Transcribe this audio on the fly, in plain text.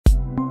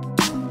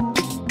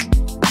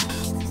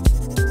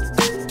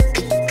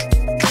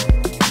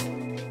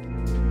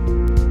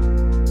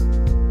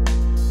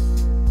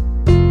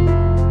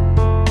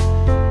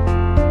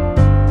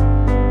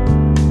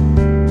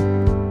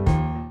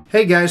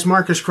Hey guys,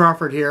 Marcus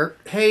Crawford here.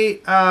 Hey,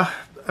 I'm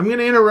going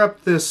to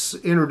interrupt this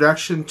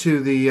introduction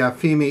to the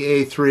Fimi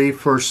A3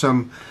 for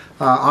some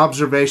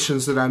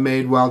observations that I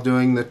made while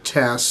doing the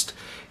test.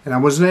 And I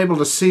wasn't able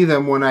to see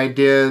them when I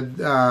did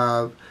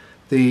the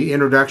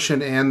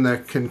introduction and the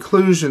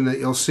conclusion that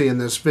you'll see in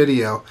this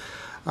video.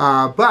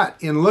 But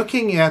in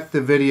looking at the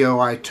video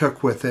I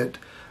took with it,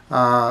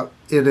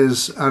 it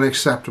is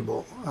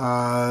unacceptable.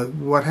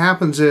 What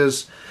happens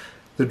is,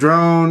 the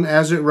drone,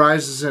 as it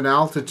rises in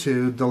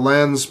altitude, the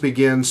lens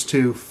begins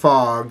to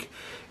fog,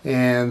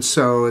 and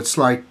so it's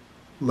like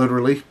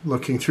literally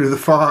looking through the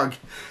fog.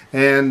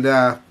 And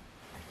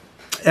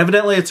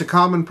evidently it's a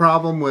common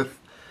problem with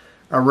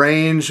a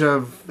range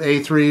of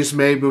A3s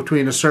made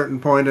between a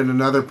certain point and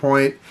another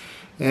point,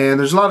 and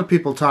there's a lot of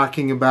people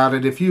talking about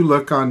it. If you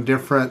look on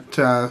different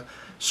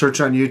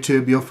search on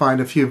YouTube, you'll find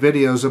a few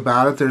videos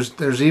about it.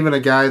 There's even a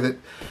guy that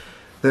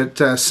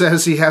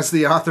says he has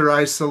the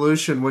authorized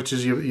solution, which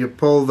is you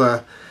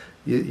pull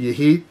you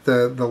heat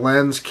the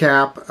lens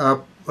cap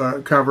up,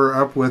 cover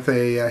up with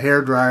a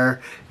hair dryer,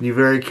 and you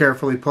very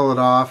carefully pull it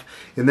off,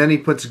 and then he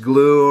puts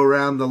glue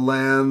around the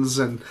lens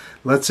and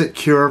lets it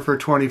cure for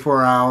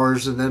 24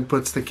 hours and then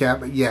puts the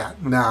cap. Yeah,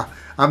 nah,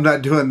 I'm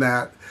not doing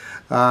that.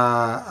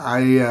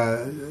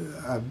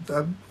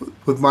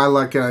 With my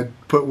luck, I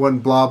put one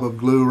blob of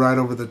glue right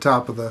over the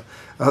top of the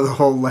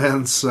whole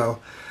lens. So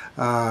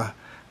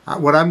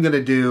what I'm going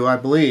to do, I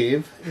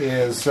believe,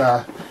 is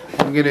I'm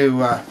going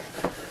to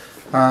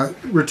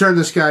return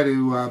this guy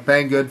to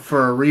Banggood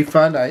for a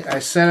refund. I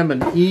sent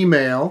him an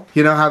email.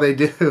 You know how they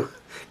do,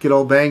 get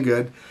old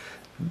Banggood.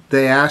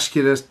 They ask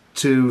you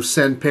to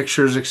send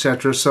pictures,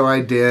 etc. So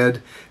I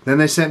did. Then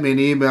they sent me an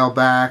email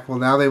back. Well,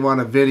 now they want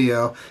a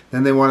video.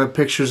 Then they wanted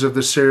pictures of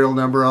the serial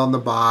number on the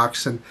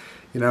box. And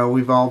you know,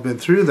 we've all been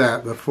through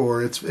that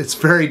before. It's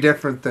very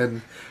different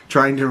than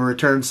trying to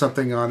return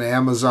something on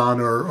Amazon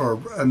or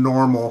a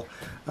normal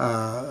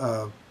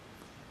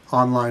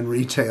online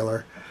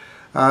retailer.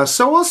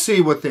 So we'll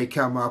see what they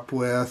come up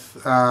with.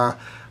 I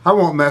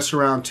won't mess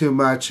around too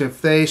much.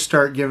 If they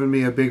start giving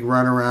me a big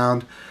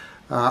runaround,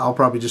 I'll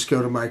probably just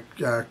go to my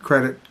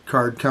credit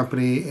card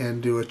company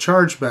and do a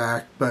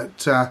chargeback.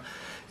 But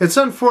it's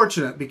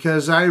unfortunate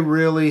because I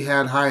really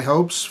had high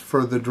hopes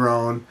for the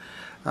drone.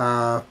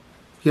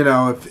 You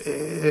know,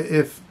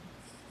 if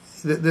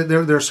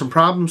there's some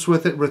problems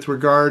with it with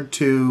regard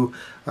to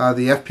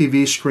the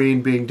FPV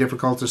screen being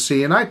difficult to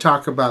see, and I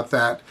talk about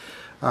that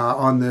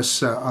on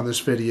this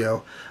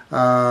video.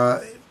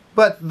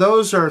 But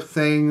those are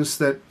things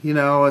that, you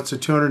know, it's a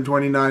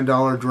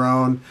 $229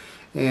 drone,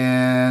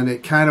 and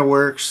it kind of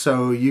works,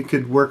 so you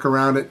could work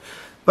around it.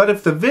 But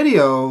if the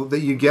video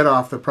that you get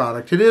off the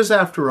product, it is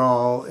after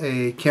all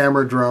a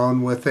camera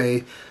drone with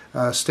a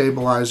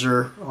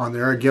stabilizer on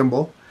there, a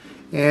gimbal.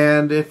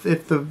 And if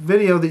the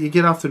video that you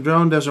get off the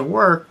drone doesn't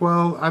work,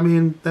 well, I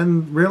mean,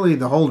 then really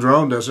the whole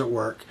drone doesn't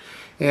work.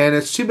 And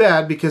it's too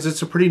bad because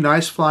it's a pretty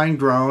nice flying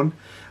drone,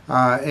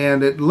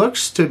 and it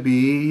looks to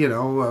be, you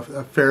know,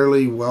 a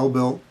fairly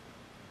well-built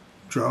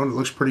drone. It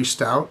looks pretty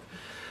stout.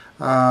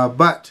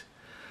 But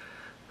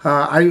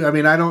I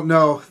mean, I don't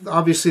know.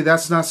 Obviously,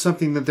 that's not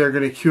something that they're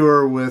going to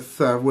cure with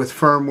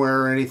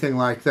firmware or anything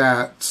like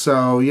that.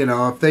 So, you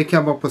know, if they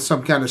come up with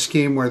some kind of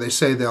scheme where they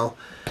say they'll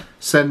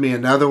send me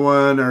another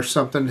one or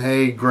something,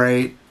 hey,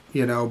 great,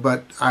 you know.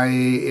 But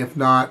if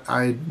not,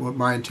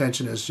 my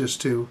intention is just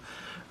to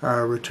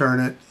return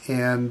it.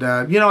 And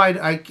you know,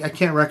 I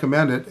can't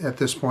recommend it at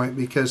this point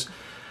because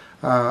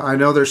I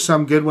know there's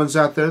some good ones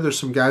out there. There's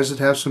some guys that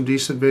have some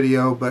decent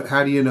video, but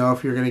how do you know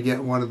if you're going to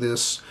get one of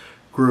this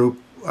group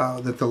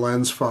that the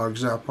lens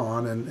fogs up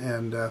on?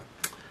 And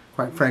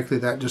quite frankly,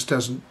 that just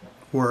doesn't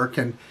work.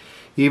 And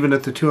even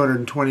at the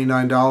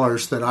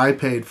 $229 that I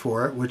paid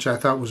for it, which I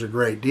thought was a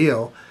great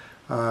deal,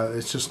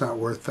 it's just not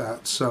worth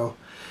that. So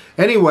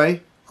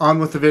anyway, on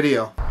with the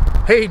video.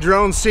 Hey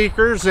drone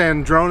seekers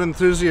and drone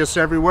enthusiasts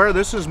everywhere,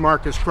 this is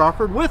Marcus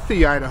Crawford with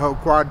the Idaho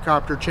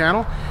Quadcopter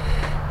channel.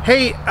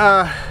 Hey,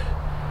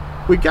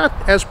 we got,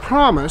 as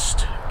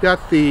promised,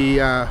 got the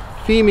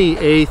Fimi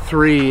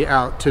A3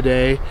 out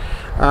today.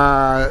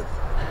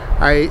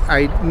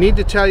 I need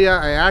to tell you,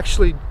 I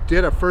actually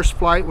did a first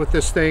flight with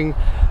this thing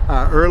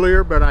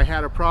earlier, but I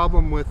had a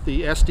problem with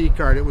the SD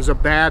card. It was a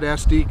bad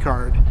SD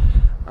card.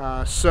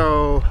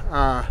 So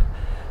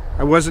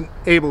I wasn't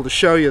able to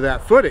show you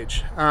that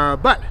footage.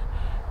 But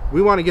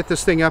we want to get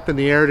this thing up in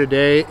the air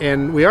today,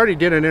 and we already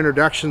did an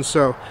introduction,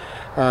 so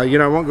you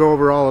know, I won't go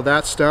over all of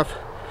that stuff.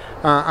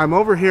 I'm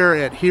over here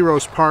at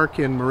Heroes Park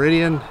in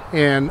Meridian,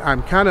 and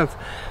I'm kind of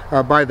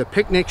by the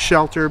picnic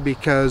shelter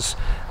because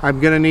I'm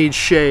going to need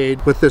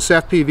shade with this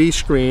FPV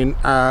screen.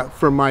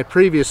 From my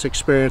previous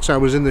experience, I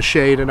was in the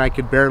shade and I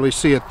could barely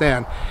see it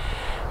then,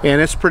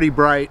 and it's pretty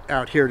bright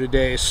out here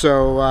today,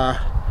 so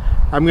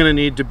I'm going to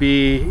need to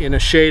be in a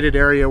shaded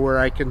area where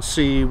I can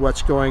see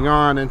what's going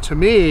on. And to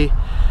me,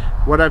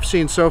 what I've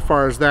seen so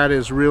far is that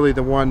is really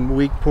the one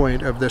weak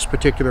point of this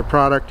particular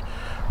product.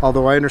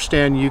 although I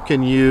understand you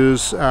can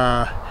use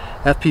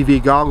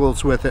FPV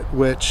goggles with it,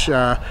 which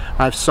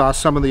I saw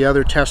some of the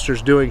other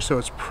testers doing, so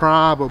it's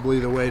probably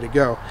the way to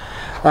go.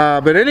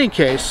 But in any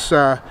case,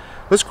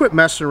 let's quit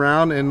messing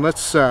around and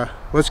let's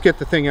get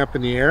the thing up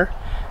in the air,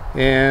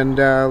 and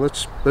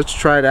let's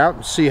try it out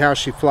and see how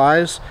she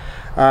flies.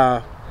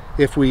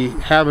 If we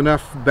have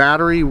enough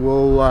battery,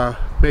 we'll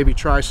maybe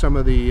try some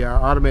of the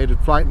automated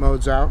flight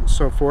modes out and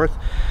so forth.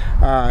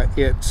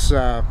 It's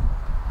a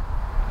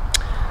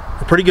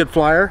pretty good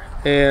flyer,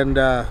 and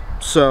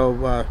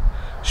so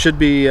should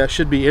be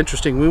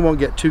interesting. We won't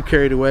get too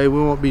carried away. We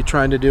won't be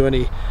trying to do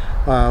any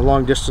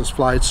long distance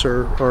flights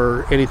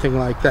or anything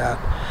like that.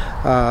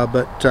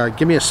 But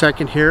give me a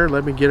second here.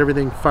 Let me get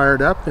everything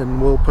fired up,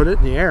 and we'll put it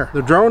in the air.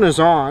 The drone is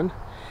on,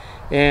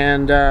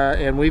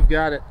 and we've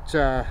got it.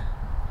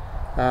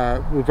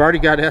 We've already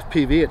got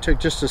FPV. It took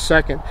just a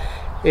second,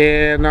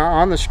 and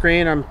on the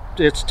screen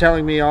it's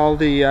telling me all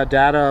the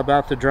data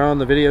about the drone,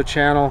 the video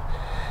channel,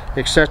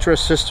 etc.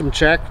 System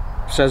check,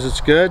 says it's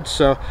good.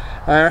 So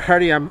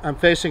I'm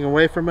facing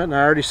away from it, and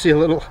I already see a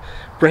little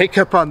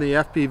breakup on the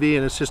FPV,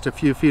 and it's just a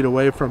few feet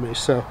away from me.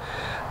 So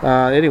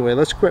anyway,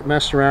 let's quit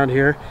messing around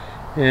here,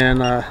 and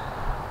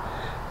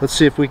let's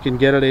see if we can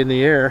get it in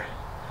the air.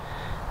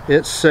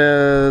 It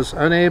says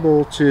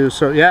unable to,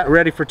 so yeah,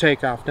 ready for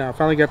takeoff now. I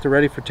finally got the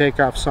ready for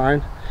takeoff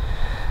sign.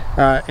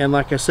 And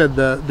like I said,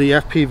 the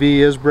FPV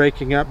is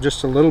breaking up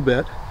just a little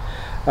bit,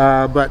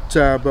 but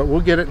we'll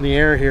get it in the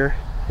air here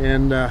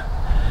and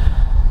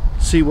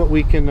see what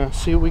we can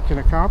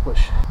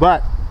accomplish.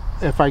 But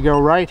if I go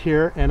right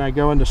here and I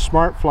go into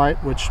smart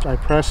flight, which I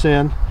press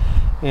in,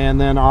 and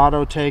then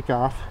auto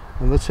takeoff,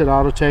 and let's hit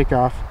auto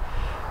takeoff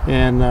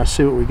and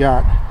see what we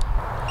got.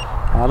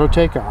 Auto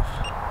takeoff.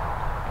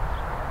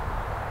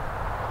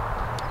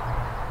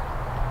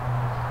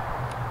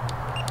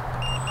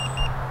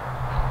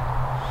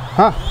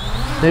 Huh,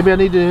 maybe I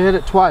need to hit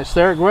it twice.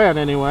 There it went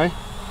anyway.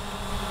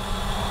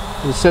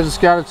 It says it's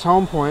got its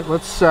home point.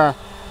 Let's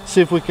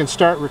see if we can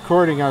start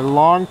recording. I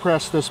long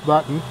press this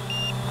button.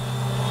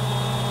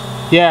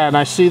 Yeah, and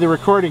I see the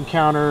recording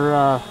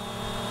counter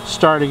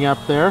starting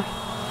up there.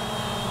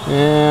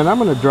 And I'm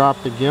going to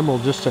drop the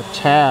gimbal just a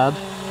tad.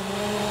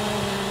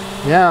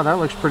 Yeah, that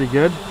looks pretty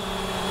good.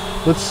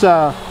 Let's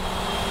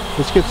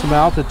get some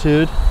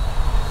altitude.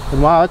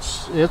 And wow,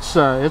 it's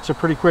a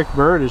pretty quick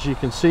bird, as you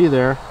can see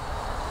there.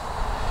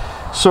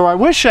 So I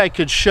wish I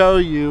could show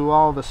you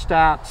all the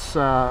stats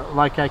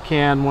like I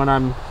can when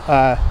I'm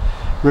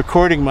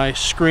recording my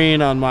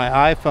screen on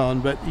my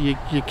iPhone, but you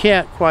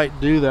can't quite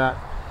do that.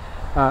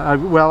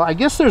 Well, I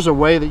guess there's a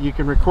way that you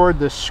can record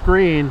this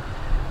screen,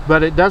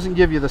 but it doesn't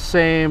give you the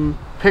same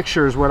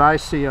pictures what I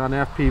see on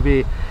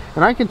FPV.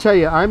 And I can tell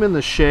you, I'm in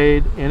the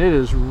shade, and it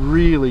is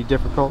really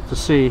difficult to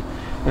see,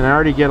 and I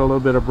already get a little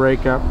bit of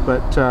breakup.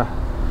 But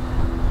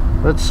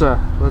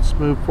let's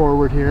move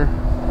forward here.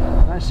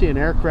 I see an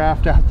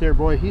aircraft out there.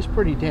 Boy, he's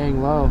pretty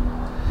dang low.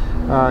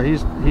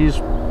 He's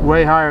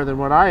way higher than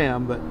what I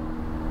am, but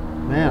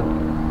man,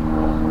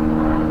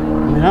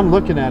 I mean, I'm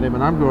looking at him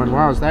and I'm going,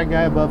 wow, is that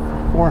guy above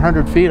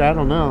 400 feet? I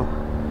don't know,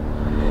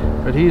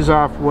 but he's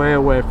off way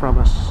away from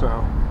us,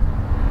 so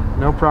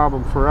no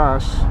problem for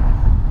us.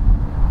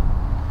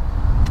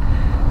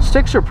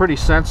 Sticks are pretty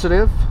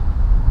sensitive.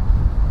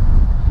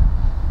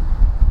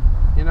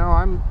 You know,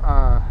 I'm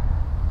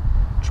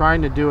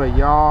trying to do a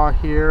yaw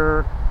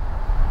here.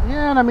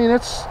 Yeah, and I mean,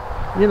 it's,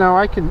 you know,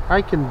 I can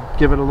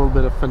give it a little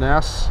bit of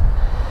finesse.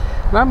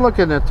 And I'm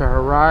looking at the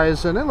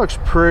horizon. It looks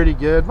pretty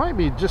good. Might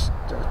be just,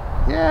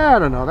 yeah, I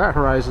don't know. That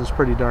horizon's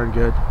pretty darn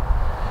good.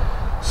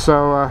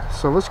 So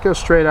let's go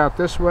straight out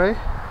this way.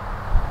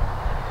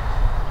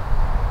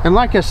 And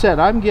like I said,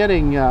 I'm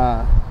getting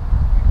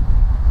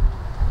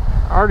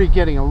already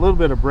getting a little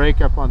bit of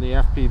breakup on the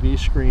FPV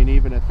screen,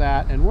 even at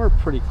that, and we're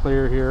pretty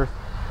clear here.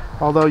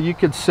 Although you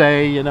could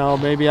say, you know,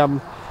 maybe I'm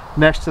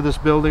next to this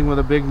building with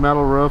a big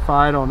metal roof.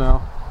 I don't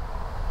know.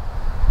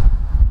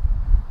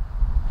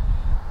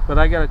 But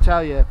I got to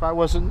tell you, if I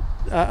wasn't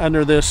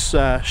under this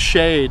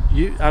shade,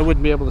 I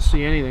wouldn't be able to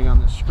see anything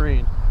on this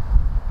screen.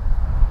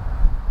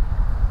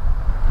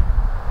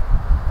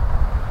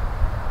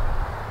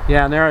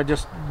 Yeah, and there I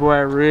just, boy, I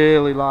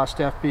really lost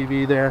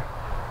FPV there.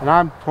 And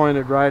I'm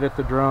pointed right at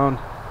the drone.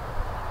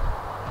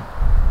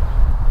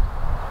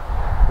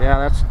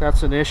 Yeah,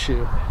 that's an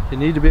issue. You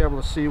need to be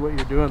able to see what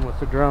you're doing with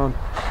the drone.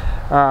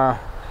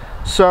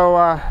 So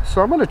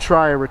I'm going to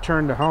try a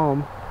return to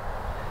home,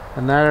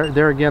 and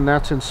there again,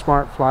 that's in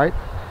smart flight.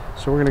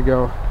 So we're going to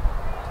go.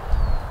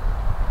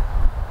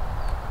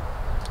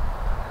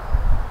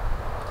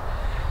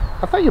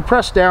 I thought you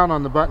pressed down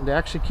on the button to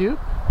execute.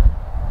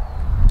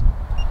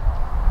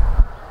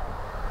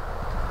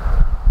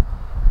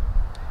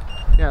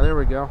 Yeah, there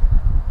we go.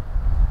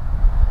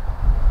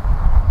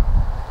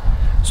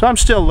 So I'm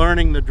still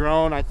learning the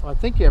drone. I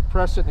think you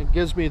press it and it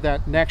gives me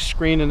that next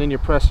screen, and then you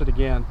press it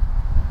again.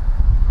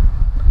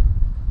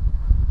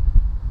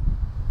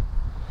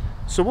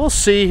 So we'll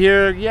see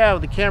here. Yeah,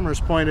 the camera's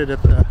pointed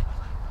at the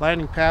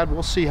landing pad.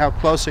 We'll see how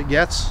close it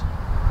gets.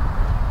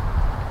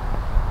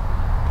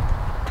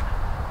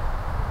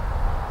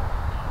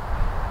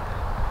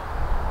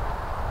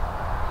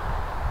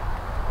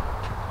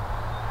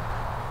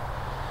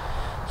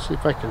 see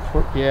if I can,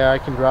 yeah, I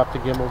can drop the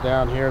gimbal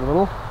down here a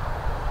little.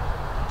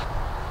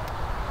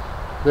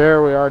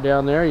 There we are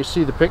down there. You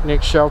see the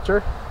picnic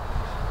shelter.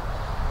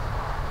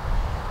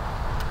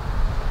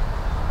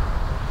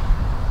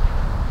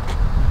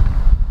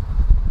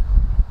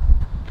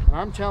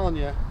 I'm telling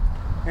you,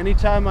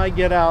 anytime I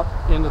get out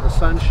into the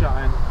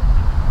sunshine,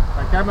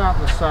 like I'm out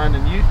in the sun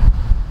and you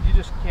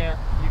just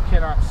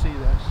cannot see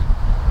this.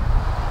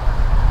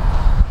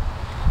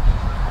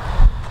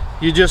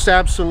 You just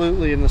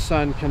absolutely in the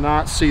sun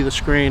cannot see the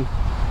screen.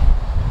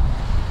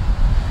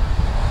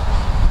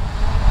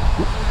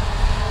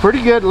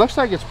 Pretty good. Looks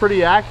like it's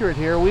pretty accurate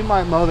here. We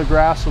might mow the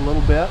grass a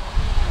little bit.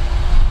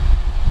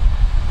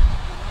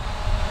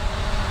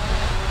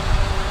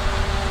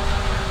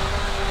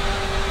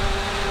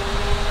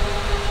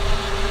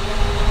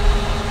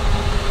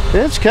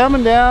 It's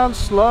coming down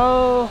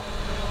slow.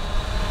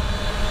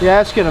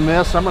 Yeah, it's gonna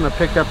miss. I'm gonna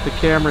pick up the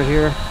camera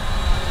here.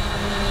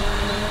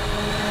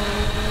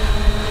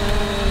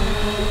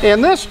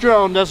 And this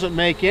drone doesn't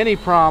make any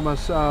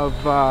promise of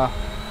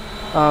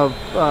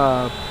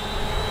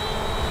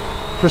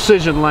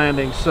precision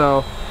landing,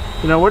 so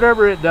you know,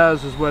 whatever it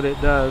does is what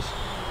it does.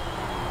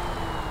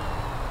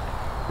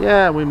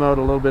 Yeah, we mowed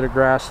a little bit of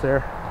grass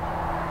there.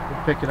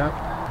 We'll pick it up.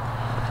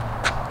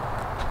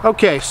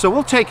 Okay, so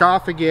we'll take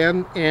off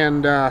again,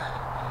 and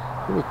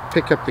let me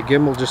pick up the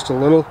gimbal just a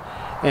little,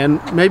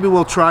 and maybe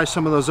we'll try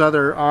some of those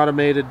other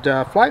automated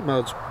flight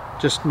modes.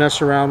 Just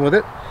mess around with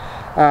it.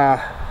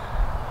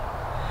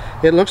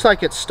 It looks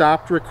like it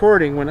stopped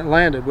recording when it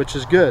landed, which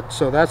is good.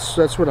 So that's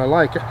what I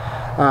like.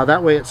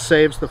 That way it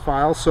saves the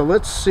file. So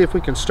let's see if we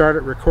can start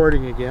it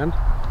recording again.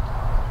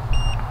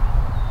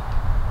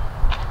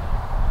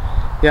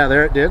 Yeah,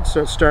 there it did.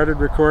 So it started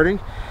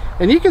recording.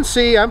 And you can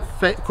see, of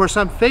course,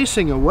 I'm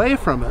facing away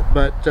from it,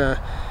 but,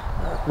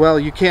 well,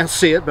 you can't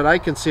see it, but I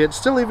can see it.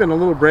 Still even a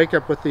little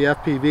breakup with the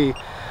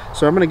FPV.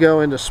 So I'm going to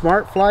go into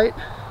Smart Flight,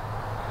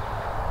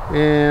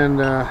 and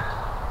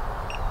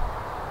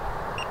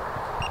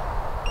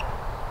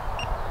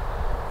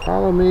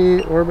follow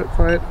me, orbit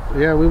flight.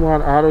 Yeah, we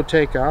want auto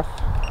takeoff.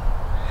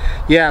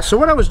 Yeah, so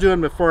what I was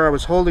doing before, I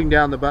was holding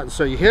down the button.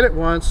 So you hit it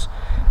once,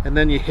 and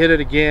then you hit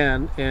it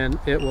again, and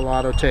it will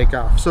auto take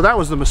off. So that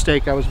was the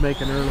mistake I was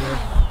making earlier.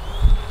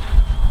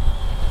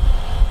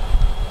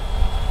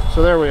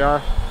 So there we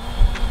are.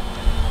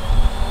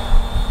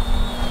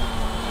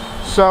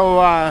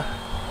 So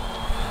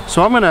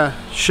so I'm gonna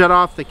shut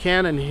off the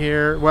Canon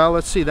here. Well,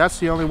 let's see, that's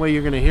the only way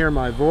you're gonna hear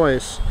my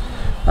voice.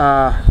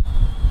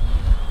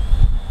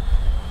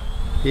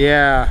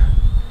 Yeah,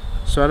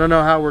 so I don't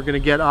know how we're gonna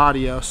get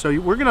audio. So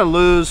we're gonna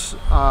lose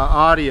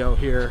audio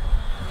here,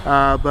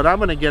 but I'm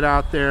gonna get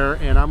out there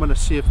and I'm gonna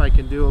see if I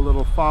can do a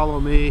little follow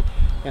me,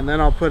 and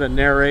then I'll put a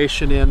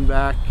narration in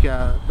back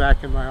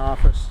in my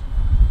office.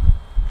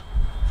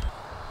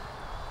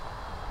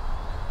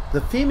 The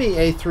Fimi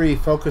A3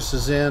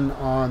 focuses in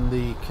on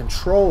the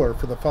controller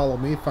for the follow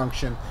me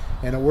function,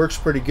 and it works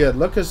pretty good.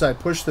 Look, as I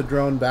push the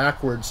drone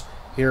backwards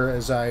here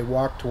as I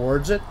walk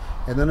towards it,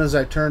 and then as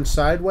I turn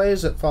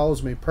sideways, it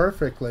follows me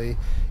perfectly.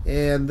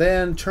 And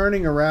then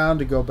turning around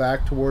to go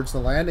back towards the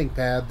landing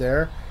pad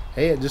there,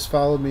 hey, it just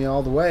followed me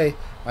all the way.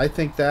 I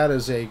think that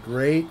is a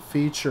great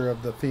feature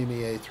of the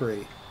Fimi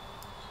A3.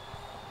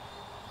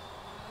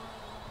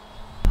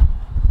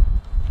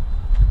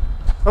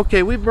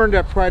 Okay, we've burned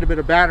up quite a bit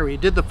of battery.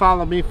 Did the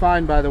follow me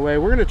fine, by the way.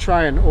 We're going to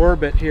try an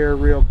orbit here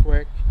real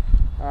quick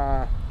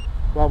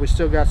while we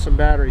still got some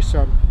battery.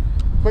 So I'm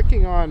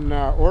clicking on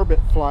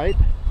orbit flight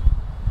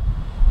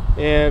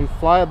and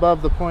fly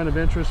above the point of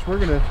interest. We're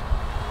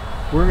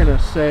gonna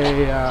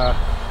say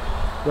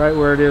right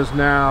where it is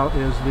now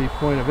is the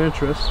point of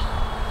interest.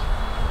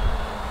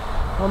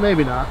 Well,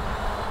 maybe not.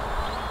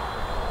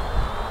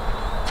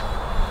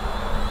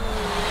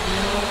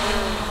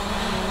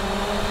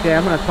 Okay,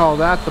 I'm going to call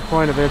that the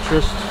point of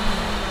interest,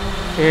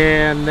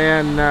 and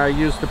then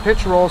use the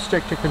pitch roll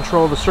stick to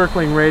control the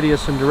circling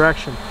radius and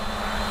direction.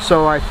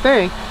 So I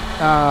think,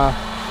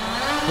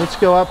 let's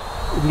go up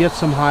and get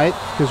some height,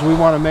 because we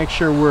want to make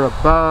sure we're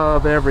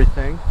above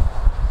everything.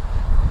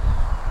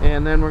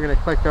 And then we're going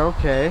to click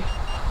OK.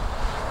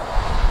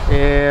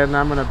 And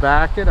I'm going to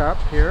back it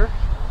up here.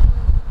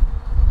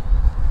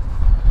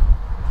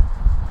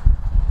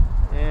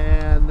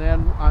 And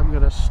then I'm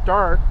going to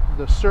start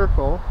the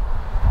circle.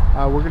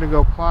 We're going to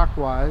go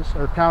clockwise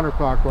or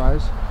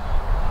counterclockwise.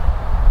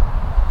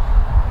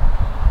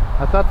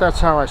 I thought that's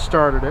how I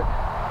started it.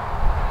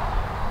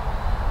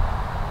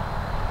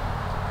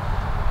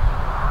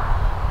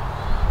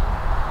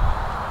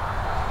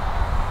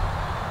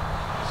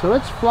 So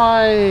it's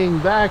flying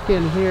back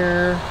in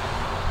here.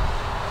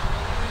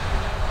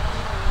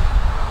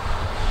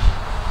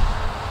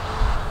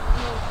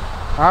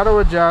 Auto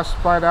adjust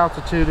flight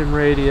altitude and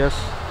radius.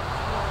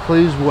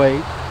 Please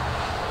wait.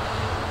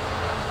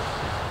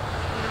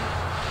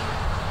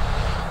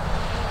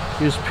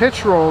 Use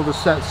pitch roll to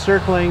set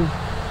circling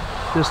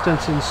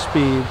distance and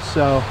speed.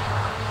 So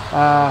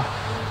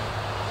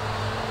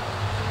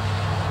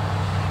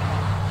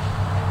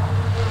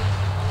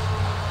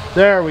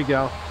there we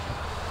go.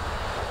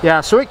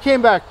 Yeah, so it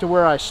came back to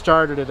where I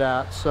started it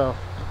at, so.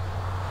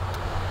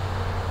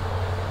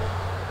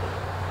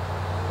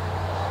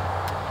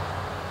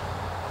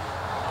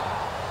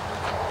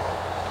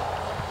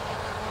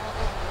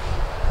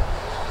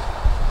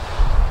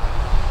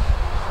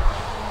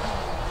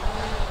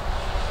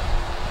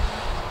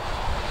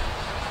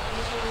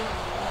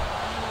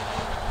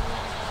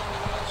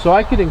 So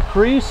I could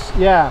increase,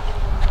 yeah,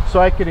 so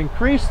I could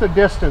increase the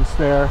distance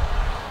there.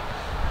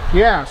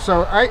 Yeah,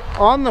 so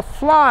on the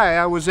fly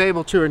I was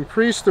able to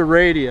increase the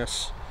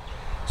radius.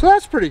 So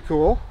that's pretty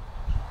cool.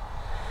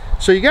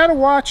 So you got to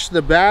watch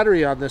the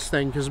battery on this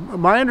thing, because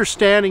my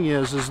understanding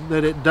is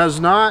that it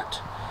doesn't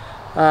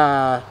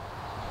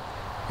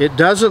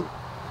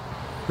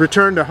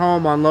return to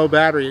home on low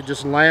battery. It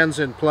just lands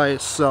in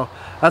place. So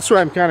that's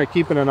why I'm kind of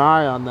keeping an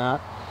eye on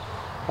that.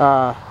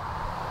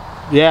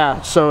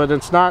 Yeah, so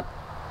it's not,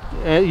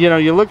 you know,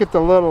 you look at the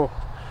little,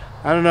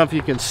 I don't know if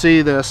you can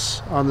see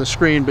this on the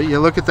screen, but you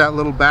look at that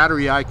little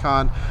battery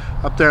icon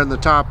up there in the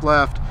top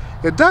left.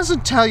 It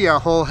doesn't tell you a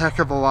whole heck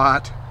of a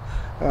lot.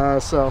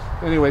 So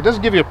anyway, it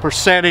doesn't give you a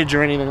percentage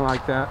or anything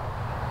like that.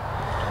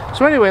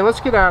 So anyway,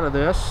 let's get out of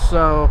this.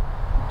 So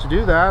to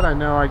do that, I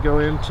know I go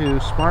into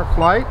Smart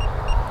Flight.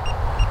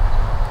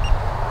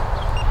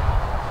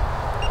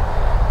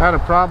 I had a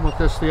problem with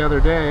this the other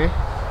day.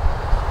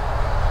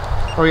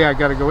 Oh yeah, I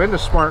got to go into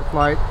Smart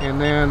Flight, and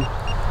then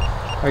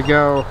I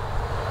go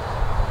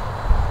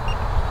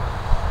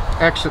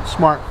exit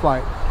Smart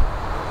Flight.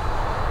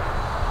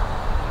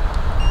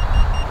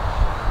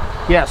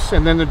 Yes,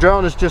 and then the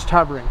drone is just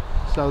hovering.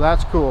 So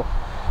that's cool.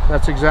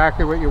 That's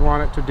exactly what you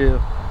want it to do.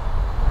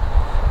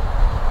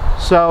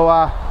 So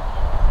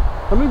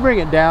let me bring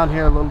it down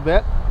here a little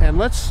bit, and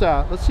let's see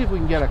if we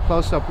can get a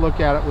close-up look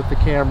at it with the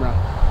camera.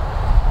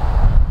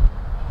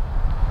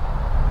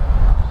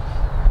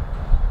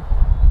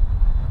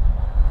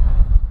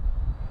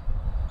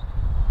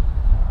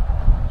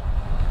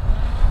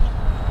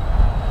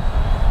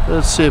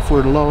 Let's see if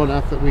we're low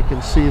enough that we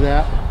can see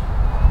that.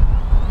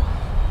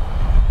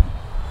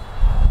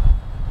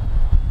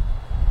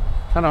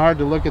 Kind of hard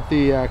to look at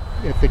the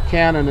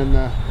cannon and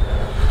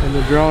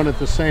the drone at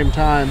the same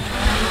time.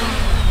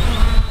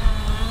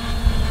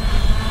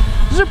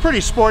 This is a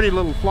pretty sporty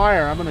little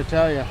flyer, I'm going to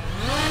tell you.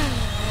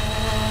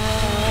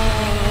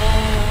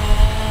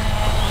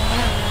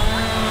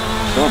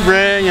 So we're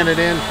bringing it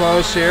in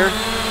close here,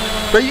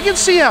 but you can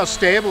see how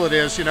stable it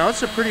is. You know,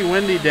 it's a pretty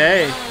windy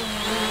day.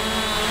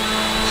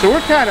 So we're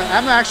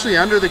I'm actually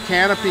under the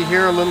canopy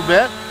here a little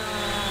bit,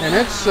 and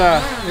it's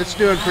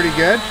doing pretty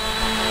good.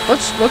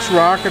 Let's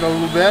rock it a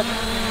little bit.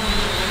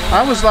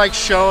 I was like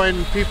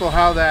showing people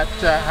how that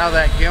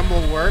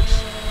gimbal works.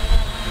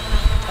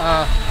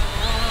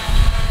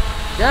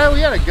 Yeah, we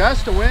had a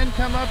gust of wind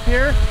come up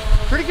here.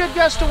 Pretty good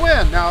gust of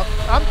wind. Now,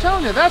 I'm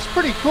telling you, that's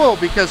pretty cool,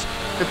 because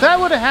if that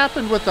would have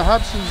happened with the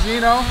Hudson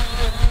Zeno,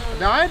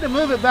 now I had to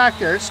move it back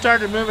there. It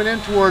started moving in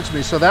towards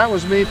me, so that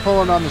was me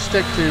pulling on the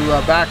stick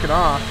to back it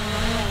off.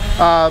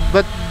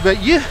 But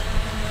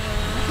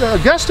a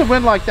gust of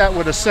wind like that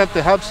would have sent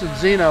the Hudson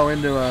Zeno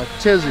into a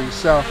tizzy.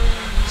 So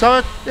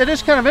it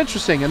is kind of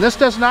interesting, and this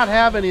does not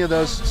have any of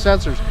those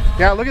sensors.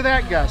 Yeah, look at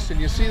that gust,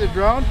 and you see the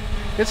drone.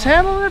 It's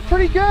handling it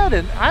pretty good,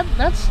 and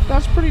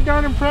that's pretty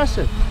darn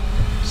impressive.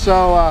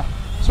 So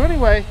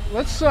anyway,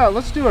 let's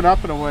do an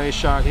up and away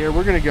shot here.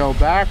 We're going to go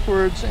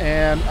backwards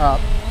and up.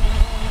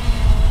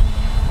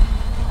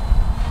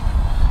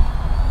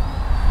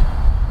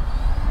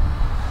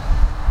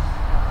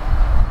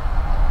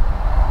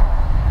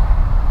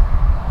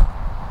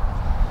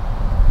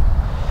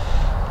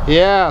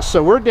 Yeah,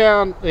 so we're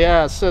down.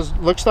 Yeah, it says,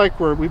 looks like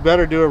we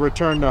better do a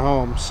return to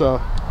home. So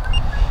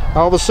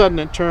all of a sudden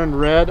it turned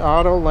red,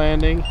 auto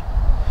landing.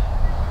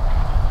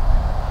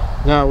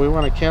 No, we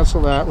want to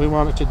cancel that. We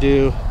want it to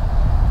do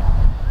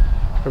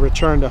a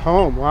return to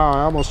home. Wow,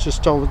 I almost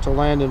just told it to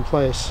land in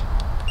place.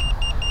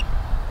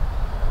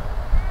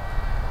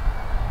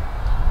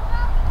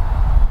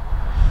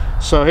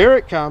 So here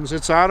it comes.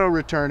 It's auto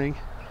returning.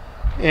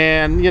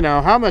 And you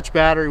know how much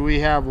battery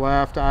we have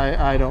left,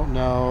 I don't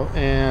know.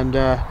 And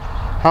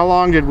how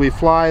long did we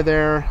fly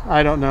there?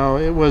 I don't know.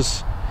 It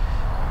was,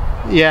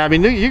 yeah, I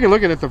mean, you can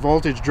look at the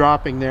voltage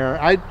dropping there.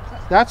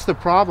 That's the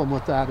problem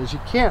with that, is you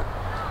can't,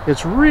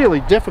 it's really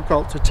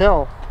difficult to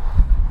tell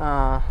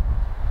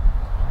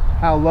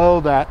how low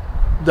that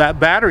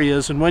battery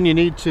is and when you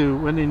need to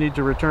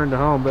return to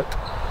home. But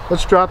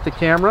let's drop the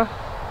camera.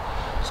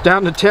 It's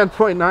down to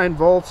 10.9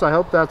 volts. I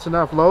hope that's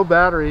enough. Low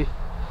battery.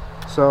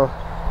 So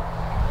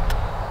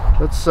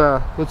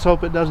let's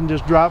hope it doesn't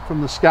just drop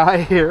from the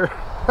sky here.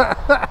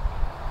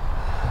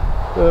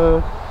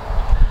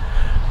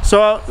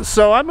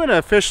 So I'm going to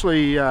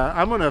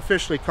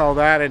officially call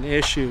that an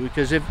issue,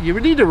 because if you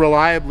need to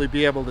reliably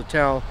be able to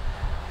tell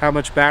how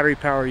much battery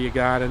power you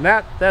got, and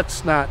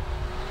it's not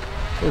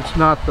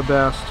the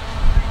best.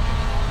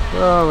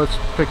 Well, let's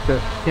pick the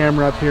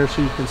camera up here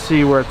so you can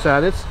see where it's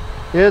at.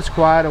 It's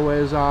quite a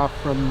ways off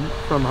from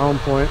home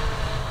point.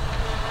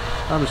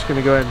 I'm just going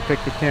to go ahead and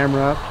pick the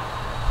camera up.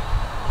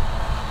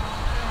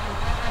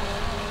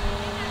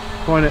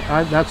 Point it,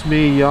 that's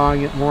me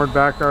yawing it more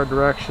back our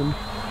direction.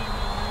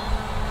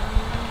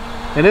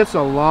 And it's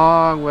a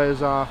long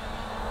ways off.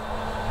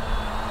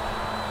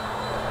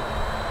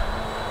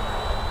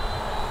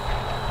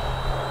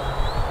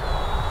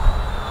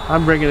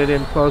 I'm bringing it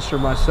in closer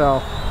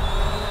myself.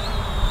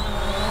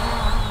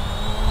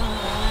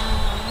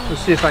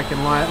 Let's see if I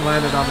can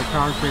land it on the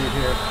concrete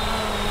here.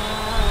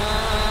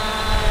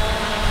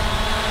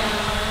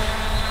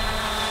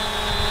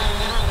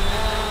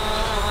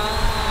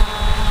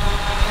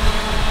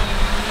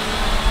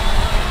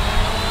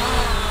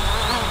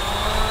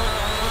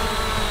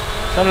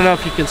 I don't know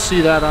if you can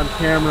see that on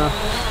camera.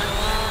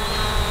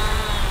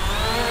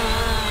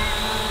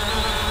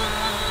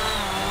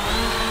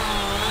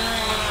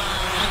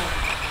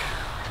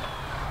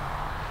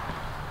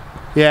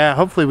 Yeah,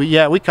 hopefully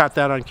we caught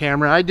that on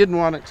camera. I didn't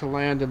want it to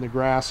land in the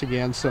grass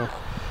again, so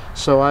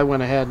I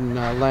went ahead and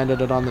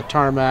landed it on the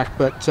tarmac.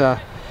 But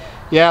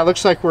yeah, it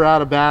looks like we're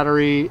out of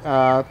battery.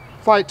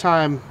 Flight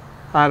time,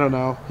 I don't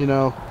know. You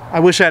know, I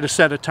wish I had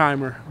set a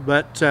timer,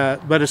 but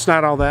it's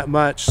not all that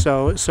much.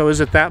 So is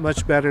it that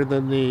much better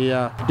than the?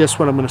 I guess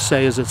what I'm going to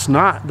say is it's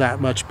not that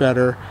much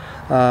better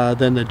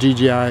than the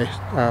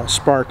DJI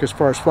Spark as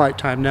far as flight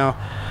time. Now,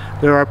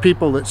 there are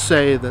people that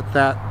say that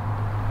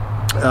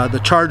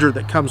the charger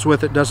that comes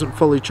with it doesn't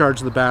fully charge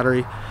the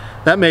battery.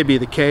 That may be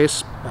the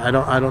case. I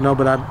don't know,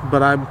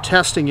 but I'm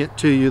testing it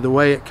to you the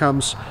way it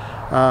comes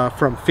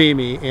from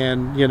Fimi,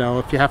 and you know,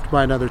 if you have to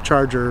buy another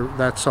charger,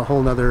 that's a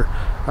whole nother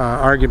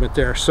argument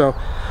there. So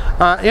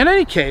in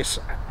any case,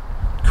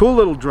 cool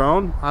little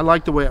drone. I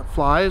like the way it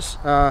flies.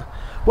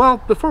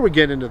 Well, before we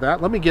get into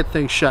that, let me get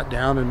things shut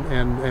down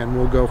and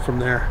we'll go from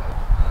there.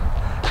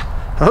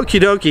 Okie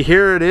dokie,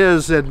 here it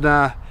is,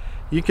 and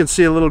you can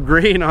see a little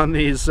green on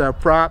these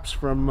props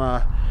from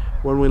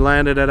when we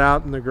landed it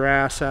out in the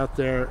grass out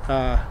there.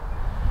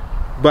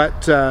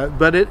 But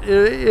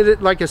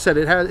it like I said,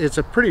 it's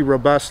a pretty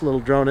robust little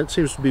drone. It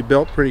seems to be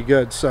built pretty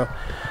good. So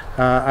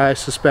I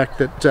suspect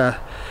that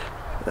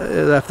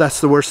if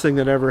that's the worst thing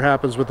that ever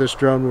happens with this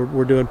drone,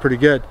 we're doing pretty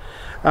good.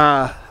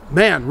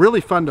 Man, really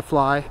fun to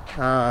fly.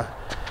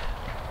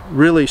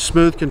 Really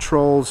smooth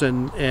controls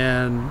and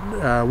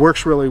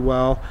works really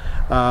well.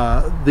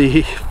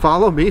 The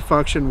follow me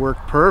function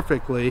worked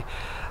perfectly.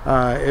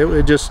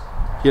 It just,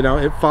 you know,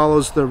 it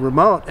follows the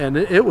remote, and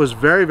it was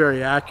very,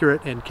 very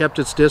accurate and kept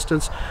its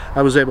distance.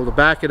 I was able to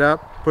back it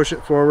up, push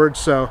it forward,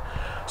 so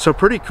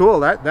pretty cool.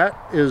 That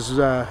is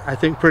I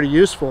think pretty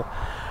useful.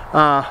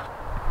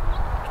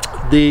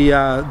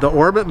 The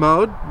orbit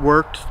mode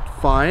worked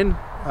fine.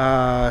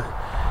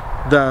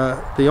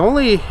 The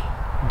only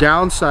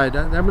downside,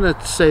 I'm going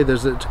to say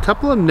there's a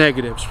couple of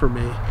negatives for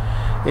me,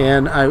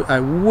 and I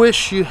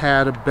wish you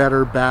had a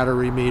better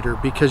battery meter,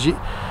 because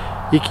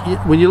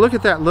when you look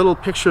at that little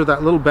picture,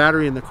 that little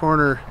battery in the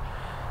corner,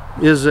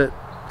 is it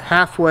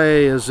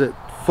halfway, is it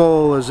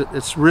full,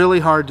 it's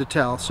really hard to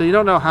tell. So you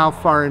don't know how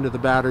far into the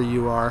battery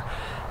you are,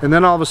 and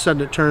then all of a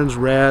sudden it turns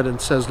red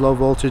and says low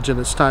voltage and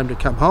it's time to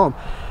come home.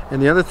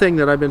 And the other thing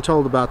that I've been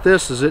told about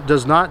this is it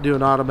does not do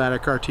an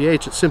automatic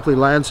RTH. It simply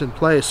lands in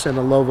place in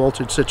a low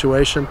voltage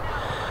situation.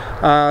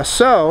 You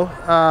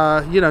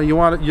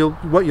know,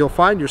 what you'll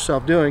find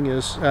yourself doing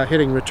is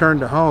hitting return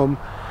to home.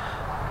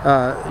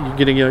 You're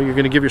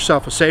going to give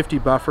yourself a safety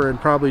buffer and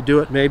probably do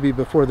it maybe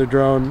before the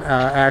drone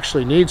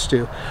actually needs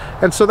to,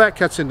 and so that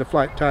cuts into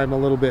flight time a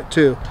little bit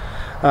too.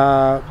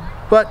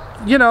 But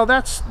you know,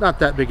 that's not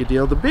that big a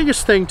deal. The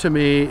biggest thing to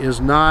me is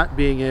not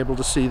being able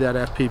to see that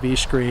FPV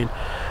screen.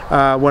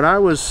 When I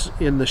was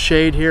in the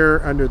shade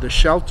here under the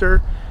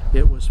shelter,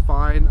 it was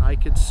fine. I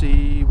could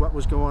see what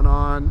was going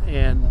on,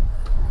 and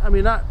I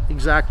mean, not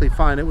exactly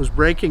fine. It was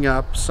breaking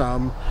up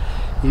some,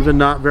 even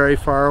not very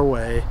far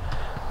away.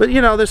 But you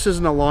know, this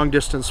isn't a long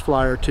distance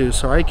flyer too,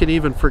 so I can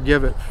even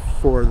forgive it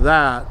for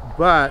that.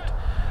 But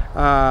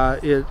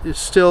it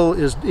still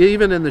is,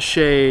 even in the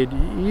shade,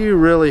 you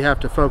really have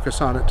to focus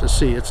on it to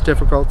see. It's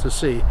difficult to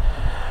see.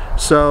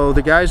 So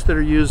the guys that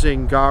are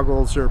using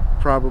goggles are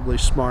probably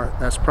smart.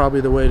 That's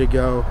probably the way to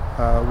go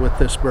with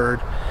this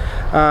bird.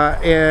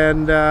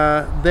 Then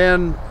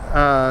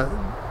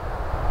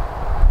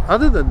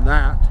other than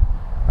that,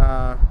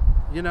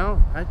 you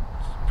know,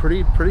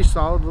 pretty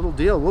solid little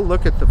deal. We'll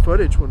look at the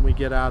footage when we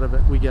get out of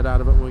it.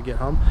 When we get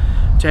home.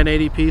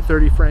 1080p,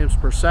 30 frames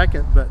per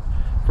second, but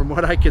from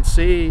what I could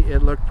see,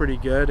 it looked pretty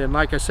good. And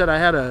like I said, I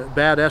had a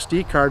bad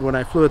SD card when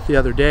I flew it the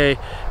other day,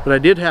 but I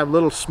did have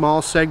little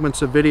small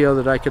segments of video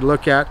that I could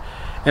look at,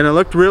 and it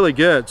looked really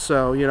good.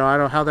 So you know, I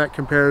don't know how that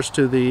compares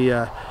to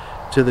the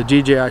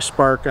DJI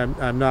Spark.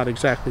 I'm not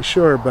exactly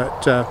sure,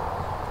 but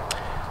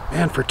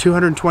man, for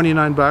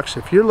 229 bucks,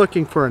 if you're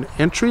looking for an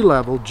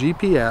entry-level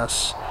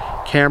GPS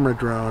camera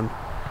drone,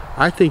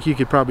 I think you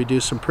could probably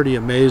do some pretty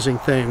amazing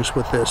things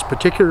with this,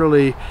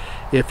 particularly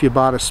if you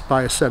buy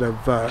a set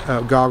of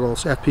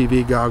goggles,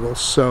 FPV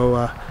goggles.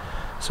 So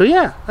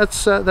yeah,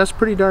 that's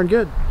pretty darn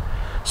good.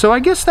 So I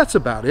guess that's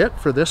about it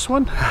for this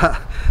one.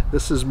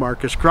 This is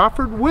Marcus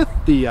Crawford with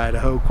the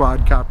Idaho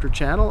Quadcopter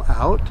channel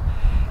out,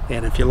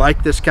 And if you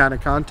like this kind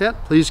of content,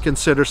 please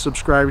consider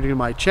subscribing to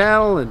my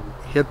channel and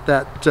hit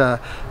that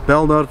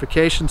bell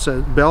notification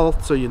so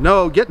you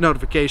know, get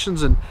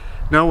notifications and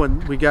know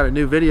when we got a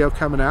new video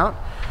coming out.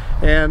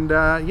 And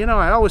you know,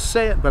 I always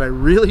say it, but I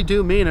really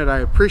do mean it. I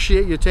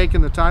appreciate you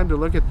taking the time to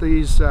look at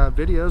these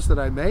videos that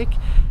I make,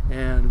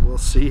 and we'll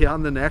see you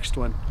on the next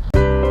one.